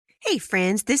Hey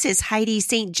friends, this is Heidi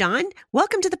St. John.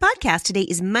 Welcome to the podcast. Today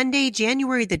is Monday,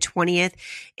 January the 20th.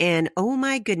 And oh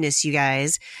my goodness, you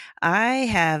guys, I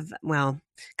have, a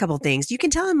couple of things. You can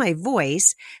tell in my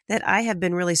voice that I have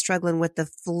been really struggling with the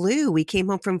flu. We came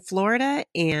home from Florida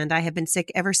and I have been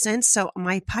sick ever since. So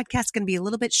my podcast is going to be a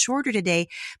little bit shorter today,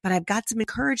 but I've got some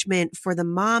encouragement for the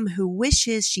mom who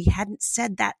wishes she hadn't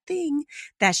said that thing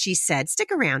that she said.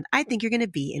 Stick around. I think you're going to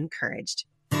be encouraged.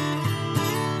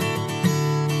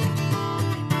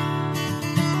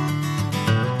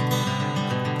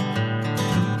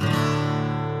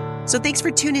 So thanks for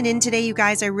tuning in today, you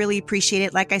guys. I really appreciate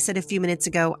it. Like I said a few minutes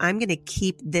ago, I'm going to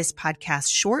keep this podcast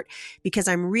short because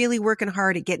I'm really working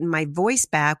hard at getting my voice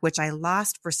back, which I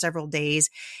lost for several days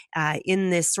in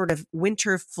this sort of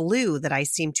winter flu that I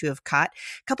seem to have caught.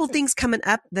 A couple things coming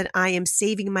up that I am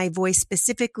saving my voice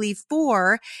specifically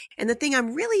for. And the thing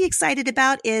I'm really excited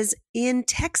about is in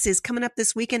Texas coming up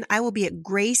this weekend, I will be at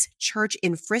Grace Church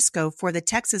in Frisco for the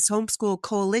Texas Homeschool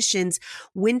Coalition's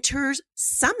Winter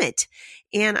Summit.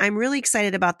 And I'm really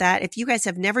excited about that. If you guys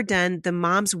have never done the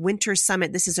Moms Winter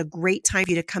Summit, this is a great time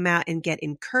for you to come out and get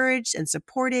encouraged and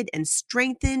supported and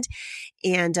strengthened.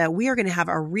 And we are going to have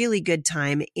a really good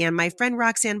time. And my friend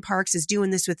Roxanne Parks is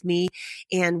doing this with me.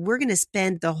 And we're going to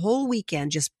spend the whole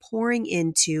weekend just pouring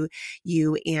into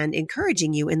you and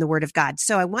encouraging you in the Word of God.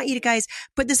 So I want you to guys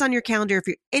put this on your calendar. If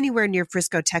you're anywhere near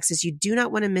Frisco, Texas, you do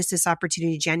not want to miss this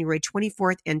opportunity, January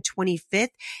 24th and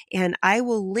 25th. And I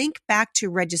will link back to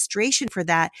registration for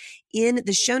that in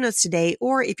the show notes today.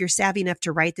 Or if you're savvy enough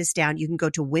to write this down, you can go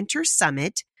to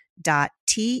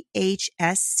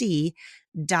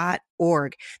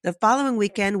wintersummit.thsc.org. The following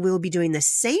weekend, we'll be doing the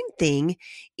same thing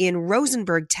in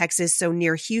Rosenberg, Texas, so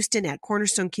near Houston at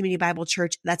Cornerstone Community Bible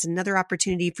Church. That's another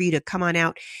opportunity for you to come on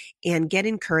out and get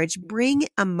encouraged. Bring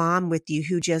a mom with you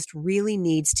who just really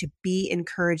needs to be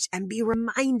encouraged and be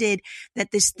reminded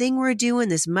that this thing we're doing,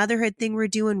 this motherhood thing we're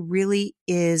doing really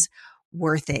is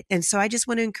worth it. And so I just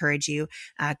want to encourage you,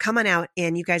 come on out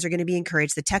and you guys are going to be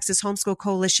encouraged. The Texas Homeschool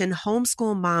Coalition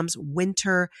Homeschool Moms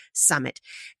Winter Summit.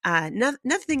 Another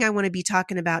thing I want to be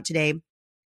talking about today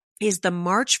is the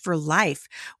March for Life,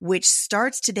 which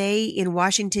starts today in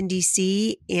Washington,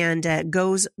 D.C. and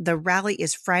the rally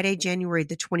is Friday, January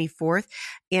the 24th.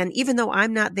 And even though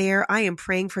I'm not there, I am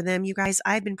praying for them. You guys,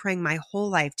 I've been praying my whole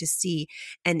life to see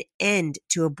an end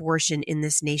to abortion in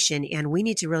this nation. And we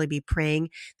need to really be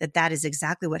praying that that is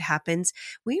exactly what happens.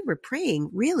 We were praying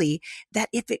really that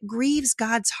if it grieves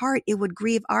God's heart, it would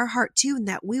grieve our heart too, and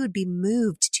that we would be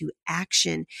moved to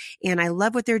action. And I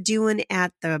love what they're doing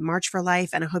at the March for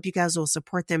Life. And I hope you guys will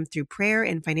support them through prayer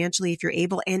and financially if you're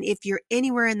able. And if you're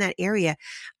anywhere in that area,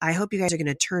 I hope you guys are going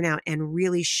to turn out and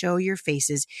really show your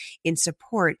faces in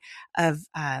support of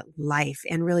life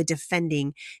and really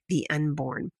defending the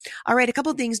unborn. All right, a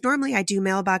couple of things. Normally I do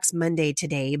Mailbox Monday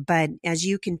today, but as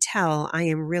you can tell, I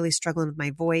am really struggling with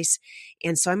my voice.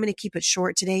 And so I'm going to keep it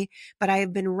short today. But I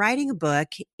have been writing a book,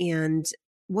 and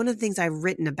one of the things I've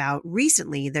written about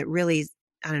recently that really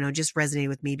just resonated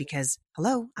with me because,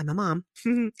 hello, I'm a mom.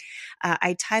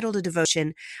 I titled a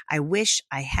devotion, I Wish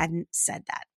I Hadn't Said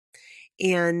That.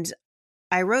 And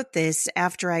I wrote this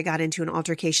after I got into an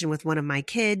altercation with one of my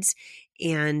kids.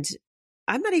 And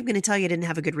I'm not even going to tell you I didn't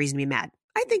have a good reason to be mad.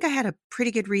 I think I had a pretty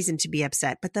good reason to be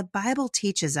upset. But the Bible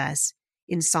teaches us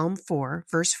in Psalm 4,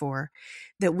 verse 4,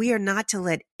 that we are not to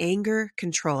let anger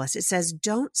control us. It says,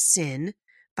 don't sin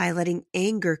by letting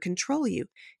anger control you.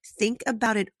 Think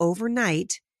about it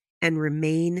overnight and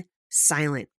remain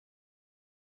silent.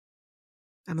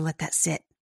 I'm going to let that sit.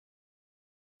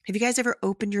 Have you guys ever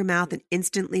opened your mouth and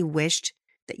instantly wished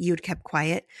that you had kept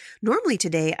quiet? Normally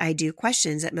today I do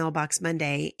questions at Mailbox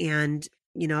Monday, and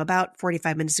about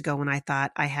 45 minutes ago when I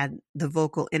thought I had the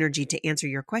vocal energy to answer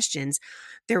your questions,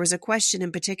 there was a question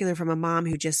in particular from a mom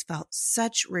who just felt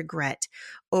such regret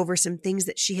over some things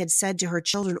that she had said to her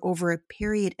children over a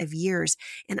period of years.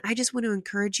 And I just want to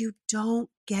encourage you, don't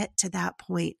get to that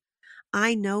point.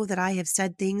 I know that I have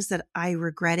said things that I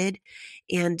regretted.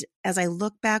 And as I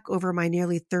look back over my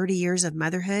nearly 30 years of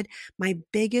motherhood, my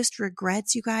biggest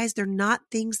regrets, you guys, they're not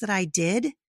things that I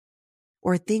did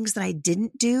or things that I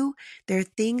didn't do. They're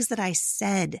things that I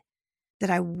said that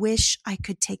I wish I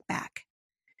could take back.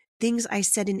 Things I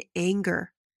said in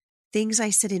anger, things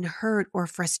I said in hurt or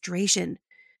frustration,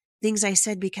 things I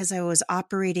said because I was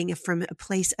operating from a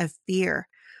place of fear,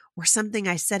 or something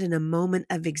I said in a moment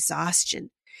of exhaustion.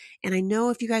 And I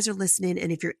know if you guys are listening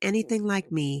and if you're anything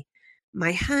like me,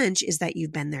 My hunch is that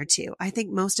you've been there too. I think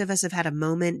most of us have had a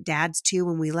moment, dads too,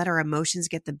 when we let our emotions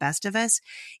get the best of us.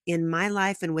 In my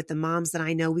life and with the moms that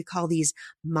I know, we call these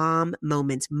mom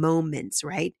moments,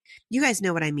 right? You guys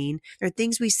know what I mean. There are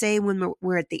things we say when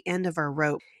we're at the end of our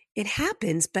rope. It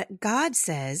happens, but God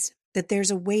says that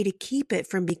there's a way to keep it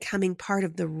from becoming part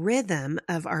of the rhythm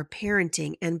of our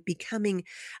parenting and becoming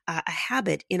a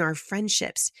habit in our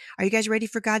friendships. Are you guys ready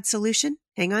for God's solution?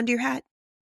 Hang on to your hat.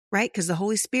 Right? Because the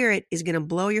Holy Spirit is going to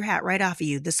blow your hat right off of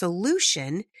you. The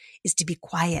solution is to be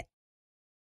quiet.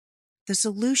 The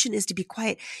solution is to be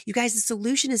quiet. You guys, the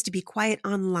solution is to be quiet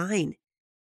online.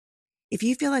 If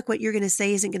you feel like what you're going to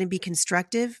say isn't going to be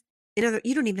constructive, you don't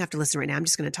even have to listen right now. I'm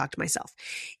just going to talk to myself.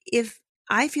 If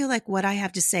I feel like what I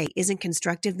have to say isn't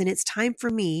constructive, then it's time for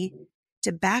me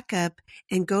to back up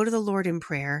and go to the Lord in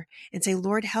prayer and say,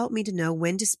 Lord, help me to know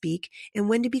when to speak and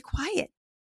when to be quiet.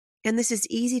 And this is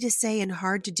easy to say and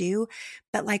hard to do,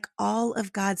 but like all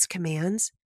of God's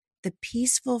commands, the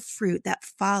peaceful fruit that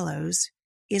follows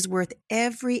is worth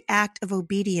every act of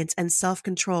obedience and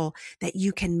self-control that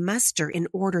you can muster in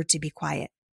order to be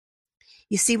quiet.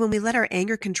 You see, when we let our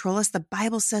anger control us, the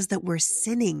Bible says that we're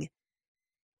sinning.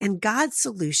 And God's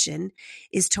solution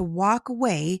is to walk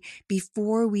away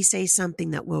before we say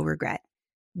something that we'll regret.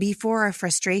 Before our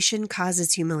frustration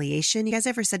causes humiliation. You guys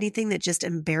ever said anything that just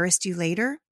embarrassed you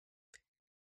later?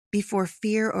 Before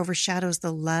fear overshadows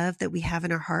the love that we have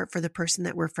in our heart for the person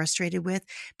that we're frustrated with,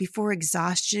 before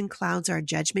exhaustion clouds our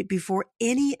judgment, before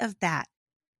any of that,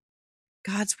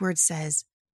 God's word says,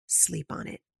 sleep on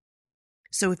it.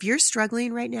 So if you're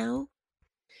struggling right now,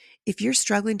 if you're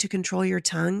struggling to control your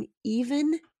tongue,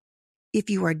 even if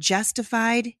you are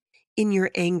justified in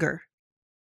your anger,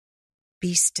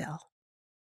 be still.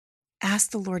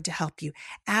 Ask the Lord to help you.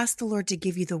 Ask the Lord to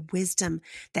give you the wisdom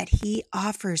that He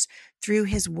offers through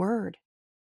His word.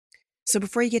 So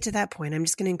before you get to that point, I'm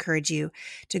just going to encourage you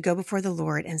to go before the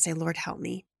Lord and say, Lord, help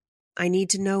me. I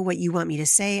need to know what you want me to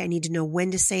say. I need to know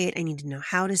when to say it. I need to know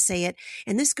how to say it.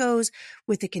 And this goes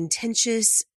with the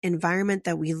contentious environment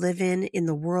that we live in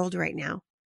the world right now.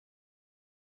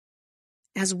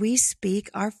 As we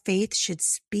speak, our faith should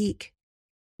speak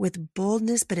with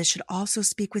boldness, but it should also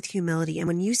speak with humility. And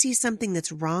when you see something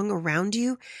that's wrong around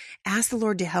you, ask the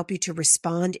Lord to help you to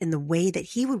respond in the way that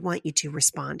He would want you to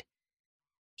respond.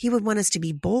 He would want us to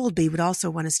be bold, but He would also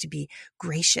want us to be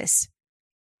gracious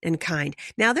and kind.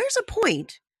 Now, there's a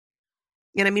point,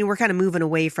 and I mean, we're kind of moving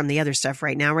away from the other stuff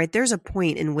right now, right? There's a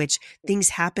point in which things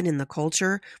happen in the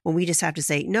culture when we just have to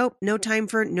say, nope, no time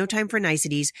for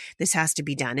niceties. This has to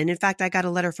be done. And in fact, I got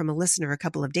a letter from a listener a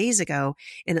couple of days ago,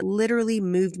 and it literally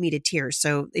moved me to tears.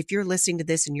 So if you're listening to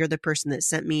this and you're the person that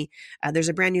sent me, there's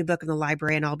a brand new book in the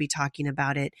library, and I'll be talking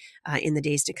about it in the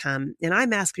days to come. And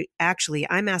I'm asking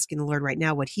the Lord right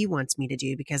now what He wants me to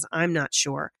do, because I'm not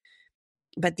sure.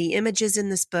 But the images in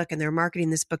this book, and they're marketing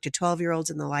this book to 12-year-olds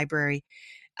in the library,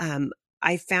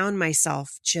 I found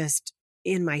myself just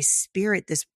in my spirit,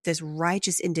 this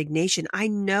righteous indignation. I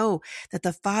know that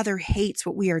the Father hates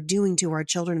what we are doing to our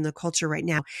children in the culture right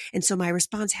now. And so my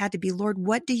response had to be, Lord,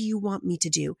 what do you want me to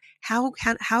do? How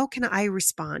can I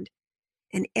respond?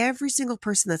 And every single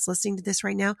person that's listening to this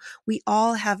right now, we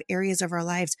all have areas of our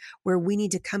lives where we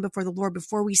need to come before the Lord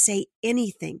before we say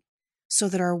anything, so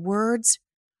that our words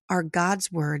are God's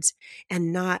words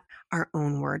and not our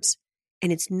own words.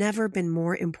 And it's never been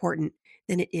more important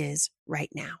than it is right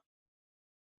now.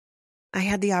 I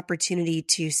had the opportunity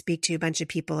to speak to a bunch of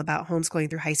people about homeschooling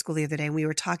through high school the other day, and we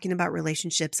were talking about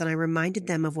relationships, and I reminded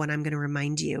them of what I'm going to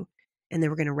remind you, and then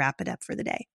we're going to wrap it up for the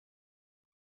day.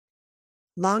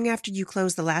 Long after you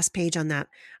close the last page on that,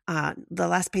 the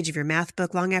last page of your math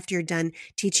book, long after you're done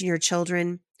teaching your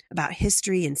children about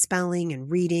history and spelling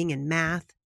and reading and math,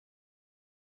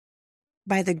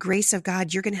 by the grace of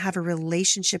God, you're going to have a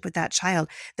relationship with that child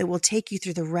that will take you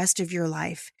through the rest of your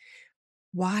life.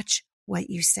 Watch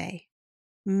what you say.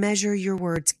 Measure your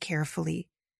words carefully.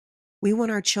 We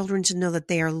want our children to know that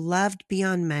they are loved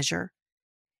beyond measure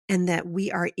and that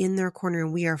we are in their corner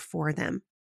and we are for them.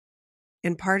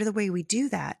 And part of the way we do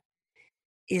that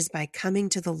is by coming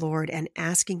to the Lord and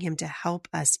asking Him to help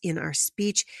us in our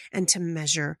speech and to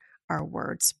measure our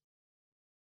words.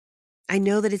 I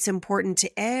know that it's important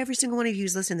to every single one of you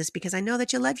who's listening to this, because I know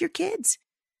that you love your kids.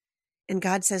 And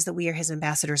God says that we are His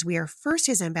ambassadors. We are first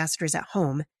His ambassadors at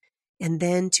home, and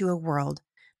then to a world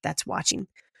that's watching.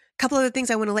 couple other things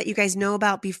I want to let you guys know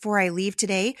about before I leave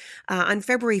today. On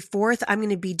February 4th, I'm going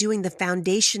to be doing the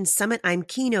Foundation Summit. I'm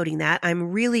keynoting that.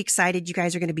 I'm really excited. You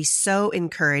guys are going to be so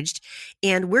encouraged.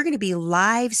 And we're going to be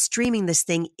live streaming this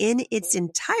thing in its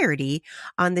entirety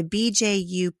on the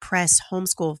BJU Press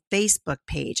Homeschool Facebook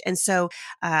page. And so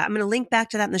I'm going to link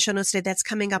back to that in the show notes today. That's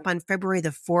coming up on February the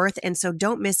 4th. And so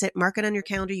don't miss it. Mark it on your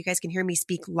calendar. You guys can hear me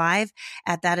speak live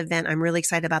at that event. I'm really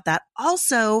excited about that.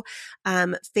 Also,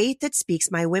 Faith That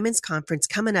Speaks, my women's conference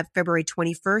coming up February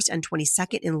 21st and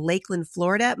 22nd in Lakeland,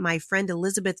 Florida. My friend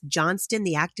Elizabeth Johnston,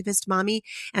 the activist mommy,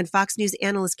 and Fox News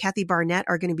analyst Kathy Barnett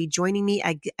are going to be joining me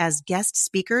as guest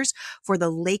speakers for the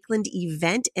Lakeland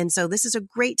event. And so this is a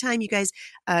great time, you guys.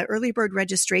 Early bird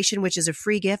registration, which is a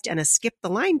free gift, and a skip the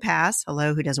line pass,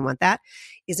 hello, who doesn't want that,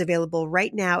 is available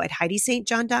right now at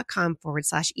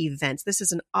HeidiSt.John.com/events. This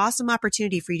is an awesome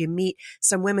opportunity for you to meet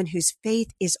some women whose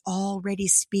faith is already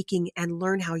speaking and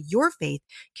learn how your faith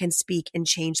can speak and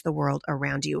change the world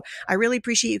around you. I really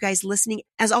appreciate you guys listening.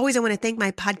 As always, I want to thank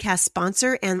my podcast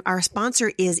sponsor, and our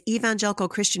sponsor is Evangelical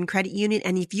Christian Credit Union.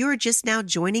 And if you're just now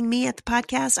joining me at the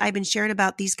podcast, I've been sharing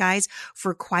about these guys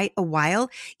for quite a while.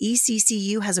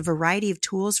 ECCU has a variety of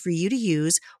tools for you to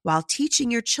use while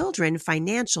teaching your children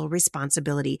financial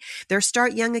responsibility. Their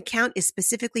Start Young account is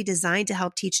specifically designed to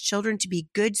help teach children to be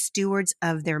good stewards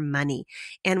of their money.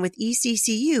 And with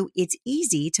ECCU, it's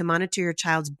easy to monitor your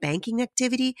child's banking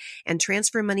activity and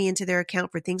transfer money into their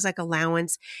account for things like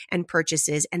allowance and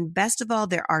purchases. And best of all,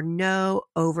 there are no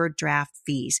overdraft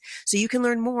fees. So you can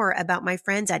learn more about my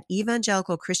friends at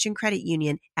Evangelical Christian Credit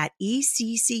Union at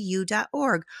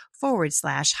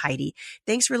ECCU.org/Heidi.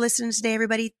 Thanks for listening today,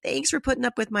 everybody. Thanks for putting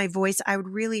up with my voice. I would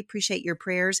really appreciate your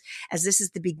prayers as this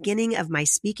is the beginning of my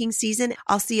speaking season.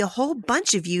 I'll see a whole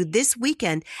bunch of you this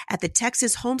weekend at the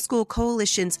Texas Homeschool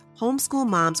Coalition's Homeschool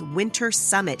Moms Winter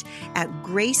Summit at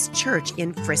Grace Church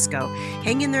in Frisco.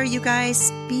 Hang in there, you guys.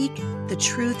 Speak the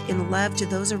truth in love to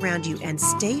those around you and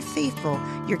stay faithful.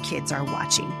 Your kids are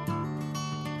watching.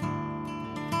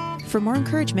 For more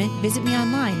encouragement, visit me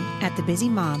online at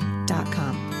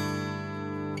thebusymom.com.